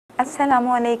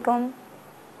Assalamualaikum.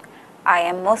 I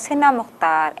am Mohsina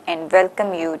Mukhtar and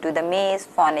welcome you to the Maze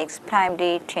Phonics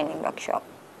Primary Training Workshop.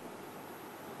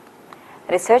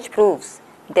 Research proves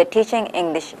that teaching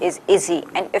English is easy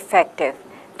and effective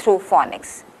through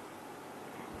phonics.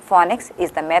 Phonics is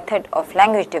the method of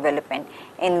language development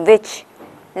in which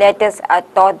letters are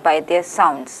taught by their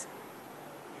sounds.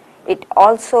 It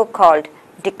also called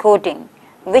decoding,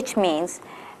 which means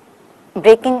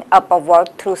breaking up a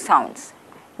word through sounds.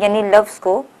 यानी लफ्ज़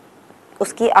को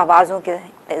उसकी आवाज़ों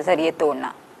के ज़रिए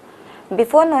तोड़ना.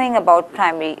 Before knowing about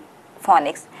primary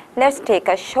phonics, let's take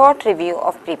a short review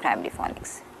of pre-primary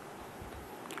phonics.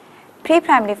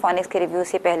 Pre-primary phonics के review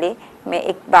से पहले मैं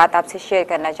एक बात आपसे शेयर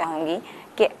करना चाहूँगी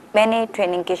कि मैंने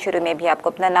ट्रेनिंग के शुरू में भी आपको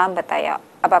अपना नाम बताया.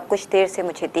 अब आप कुछ देर से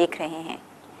मुझे देख रहे हैं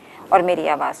और मेरी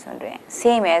आवाज़ सुन रहे हैं.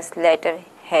 Same as letter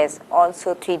has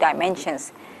also 3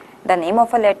 dimensions: the name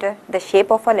of a letter, the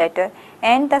shape of a letter,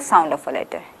 and the sound of a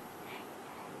letter.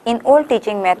 In all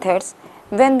teaching methods,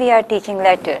 when we are teaching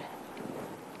letter,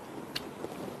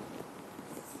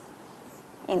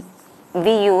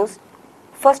 we use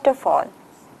first of all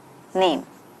name.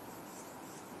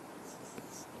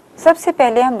 सबसे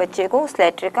पहले हम बच्चे को उस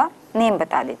letter का name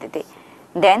बता देते थे.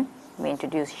 Then we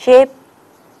introduce shape,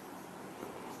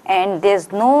 and there is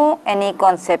no any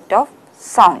concept of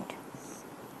sound.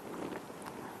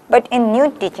 But in new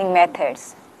teaching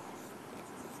methods,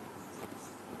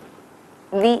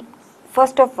 we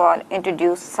first of all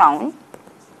introduce sound,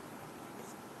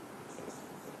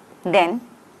 then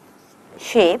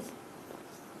shape,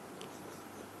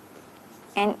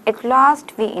 and at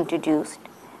last we introduced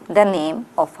the name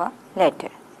of a letter.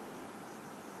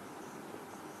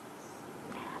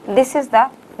 This is the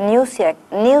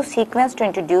new sequence to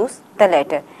introduce the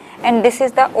letter, and this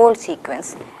is the old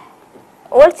sequence.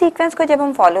 Old sequence को जब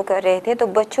हम follow कर रहे थे तो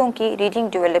बच्चों की reading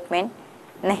development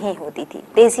नहीं होती थी,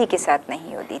 तेज़ी के साथ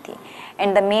नहीं होती थी.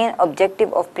 And the main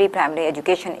objective of pre primary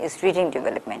education is reading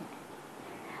development.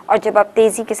 और जब आप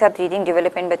तेज़ी के साथ रीडिंग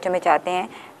डेवलपमेंट बच्चों में चाहते हैं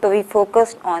तो we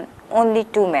focused on only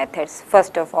 2 methods.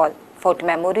 First of all photo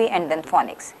memory and then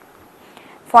phoenix.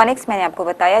 Phoenix मैंने आपको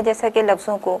बताया जैसा कि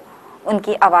लफ्ज़ों को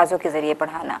उनकी आवाज़ों के ज़रिए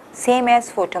पढ़ाना. Same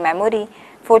as photo memory.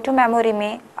 Photo memory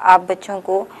में आप बच्चों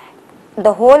को the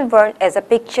whole world as a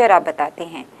picture आप बताते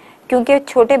हैं, क्योंकि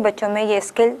छोटे बच्चों में ये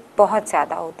स्किल बहुत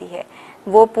ज़्यादा होती है.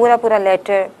 वो पूरा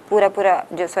लेटर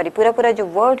पूरा जो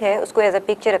वर्ड है उसको एज अ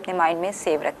पिक्चर अपने माइंड में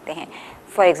सेव रखते हैं.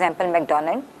 For example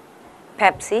McDonald,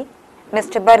 Pepsi,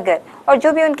 mister burger, और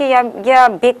जो भी उनके या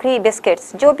बेकरी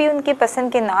बिस्किट्स, जो भी उनके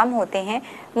पसंद के नाम होते हैं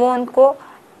वो उनको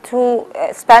थ्रू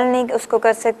स्पेल नहीं उसको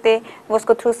कर सकते, वो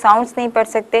उसको थ्रू साउंड्स नहीं पढ़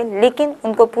सकते, लेकिन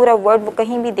उनको पूरा वर्ड वो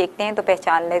कहीं भी देखते हैं तो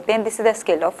पहचान लेते हैं. This is the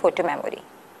skill of photo memory.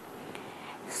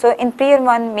 सो इन प्रीयर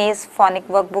 1 मेज फोनिक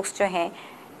वर्कबुक्स जो हैं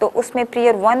तो उसमें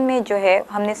प्रीयर 1 में जो है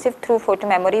हमने सिर्फ थ्रू फोटो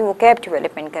मेमोरी वो कैब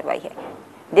डेवलपमेंट करवाई है.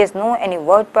 There is no any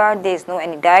word part, there is no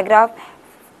any digraph.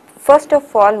 First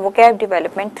of all वो cab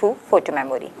development through photo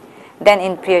memory. Then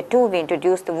in प्रीयर 2 we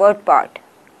introduce the word part.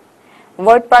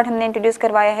 Word part हमने introduce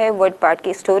करवाया है. Word part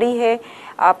की story है,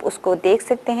 आप उसको देख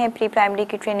सकते हैं प्री प्राइमरी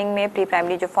की ट्रेनिंग में. प्री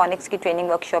प्राइमरी जो फोनिक्स की ट्रेनिंग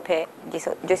वर्कशॉप है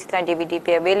जो इस तरह DVD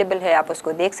पे अवेलेबल है, आप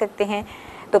उसको देख सकते हैं.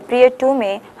 तो प्रीयर 2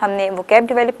 में हमने वो कैब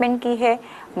डेवलपमेंट की है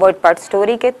वर्ड पार्ट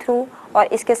स्टोरी के थ्रू, और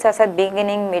इसके साथ साथ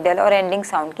बिगिनिंग, मिडल और एंडिंग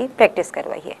साउंड की प्रैक्टिस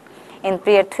करवाई है. इन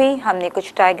प्रीयर 3 हमने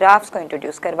कुछ ट्राइग्राफ्स को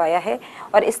इंट्रोड्यूस करवाया है,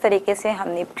 और इस तरीके से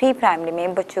हमने प्री प्राइमरी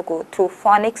में बच्चों को थ्रू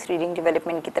फोनिक्स रीडिंग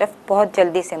डेवलपमेंट की तरफ बहुत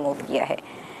जल्दी से मूव किया है.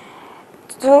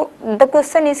 So the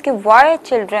question is कि why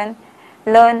children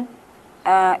learn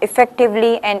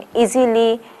effectively and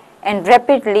easily and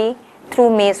rapidly through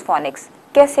maze phonics?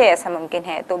 कैसे ऐसा मुमकिन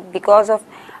है? तो because of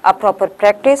a proper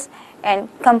practice and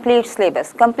complete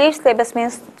syllabus. Complete syllabus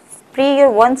means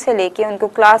pre-year 1 से लेके उनको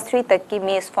क्लास 3 तक की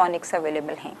maze phonics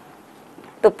अवेलेबल हैं.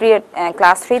 तो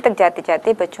क्लास 3 तक जाते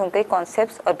जाते बच्चों के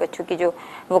कॉन्सेप्ट्स और बच्चों की जो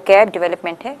वोकैब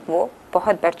डेवलपमेंट है वो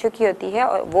बहुत बढ़ चुकी होती है,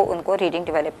 और वो उनको रीडिंग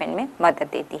डेवलपमेंट में मदद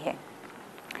देती है.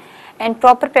 And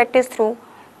proper practice through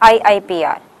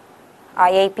IIPR.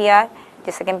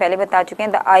 जैसे कि हम पहले बता चुके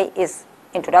हैं, the I is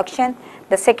introduction,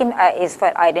 the second I is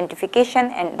for identification,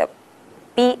 and the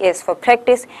P is for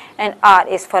practice, and R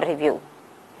is for review.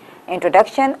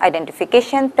 Introduction,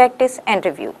 identification, practice and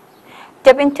review.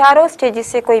 जब इन चारों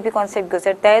stages से कोई भी कॉन्सेप्ट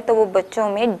गुजरता है तो वो बच्चों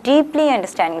में डीपली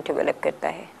अंडरस्टैंडिंग डेवलप करता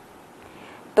है.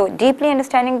 तो डीपली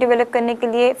अंडरस्टैंडिंग डेवलप करने के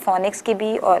लिए फोनिक्स की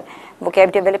भी और वोकैब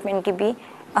डेवलपमेंट की भी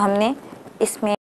हमने इसमें